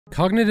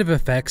Cognitive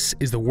Effects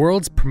is the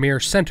world's premier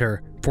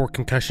center for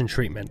concussion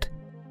treatment.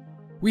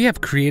 We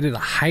have created a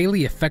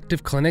highly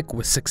effective clinic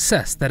with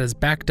success that is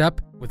backed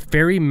up with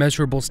very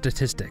measurable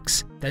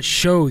statistics that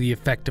show the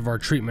effect of our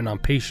treatment on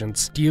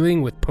patients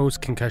dealing with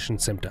post-concussion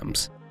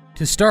symptoms.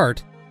 To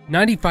start,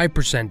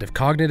 95% of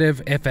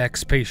Cognitive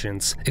FX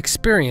patients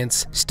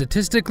experience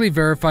statistically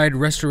verified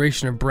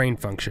restoration of brain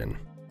function.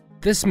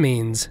 This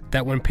means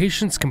that when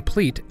patients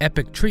complete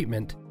EPIC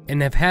treatment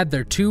and have had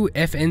their 2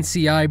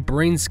 fNCI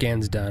brain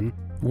scans done,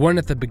 one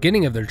at the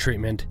beginning of their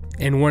treatment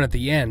and one at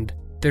the end,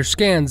 their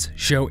scans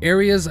show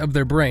areas of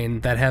their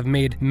brain that have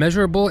made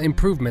measurable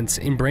improvements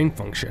in brain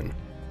function.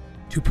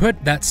 To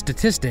put that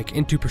statistic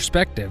into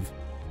perspective,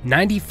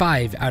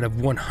 95 out of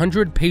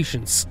 100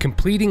 patients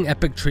completing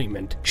EPIC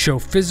treatment show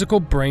physical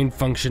brain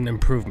function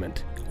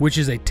improvement, which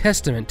is a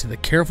testament to the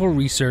careful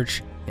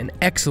research and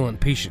excellent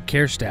patient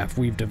care staff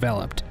we've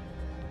developed.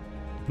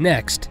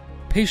 Next,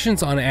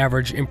 patients on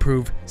average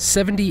improve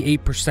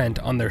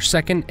 78% on their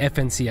second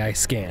fNCI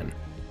scan.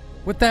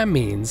 What that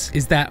means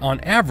is that on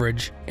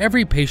average,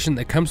 every patient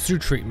that comes through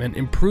treatment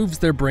improves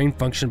their brain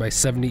function by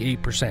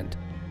 78%.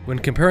 When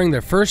comparing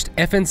their first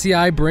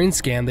fNCI brain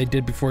scan they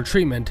did before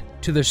treatment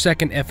to their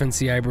second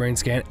fNCI brain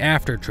scan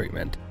after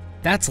treatment.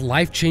 That's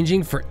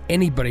life-changing for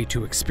anybody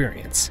to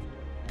experience.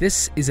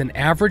 This is an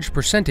average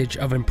percentage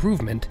of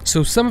improvement,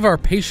 so some of our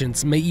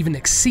patients may even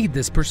exceed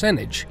this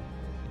percentage.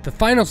 The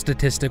final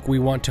statistic we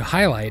want to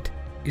highlight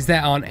is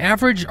that on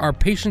average our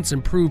patients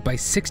improve by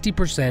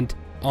 60%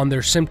 on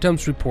their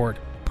symptoms report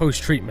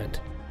post-treatment.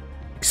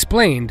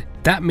 Explained,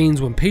 that means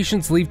when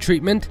patients leave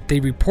treatment, they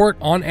report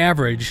on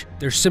average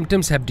their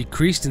symptoms have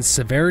decreased in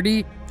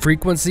severity,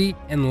 frequency,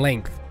 and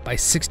length by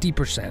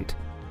 60%.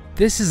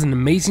 This is an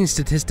amazing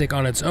statistic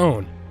on its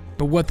own,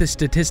 but what this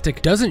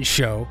statistic doesn't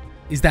show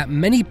is that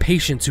many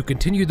patients who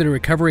continue their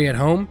recovery at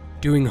home,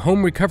 doing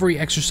home recovery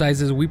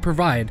exercises we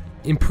provide,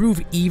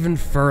 improve even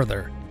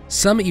further,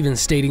 some even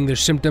stating their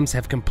symptoms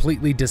have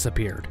completely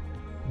disappeared.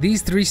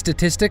 These 3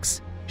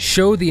 statistics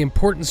show the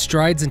important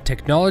strides in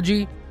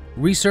technology,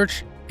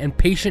 research, and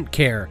patient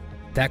care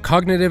that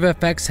Cognitive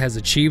FX has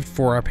achieved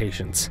for our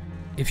patients.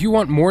 If you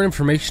want more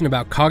information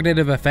about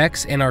Cognitive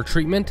FX and our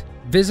treatment,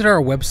 visit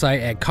our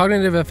website at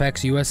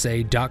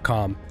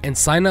cognitivefxusa.com and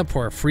sign up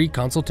for a free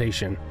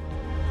consultation.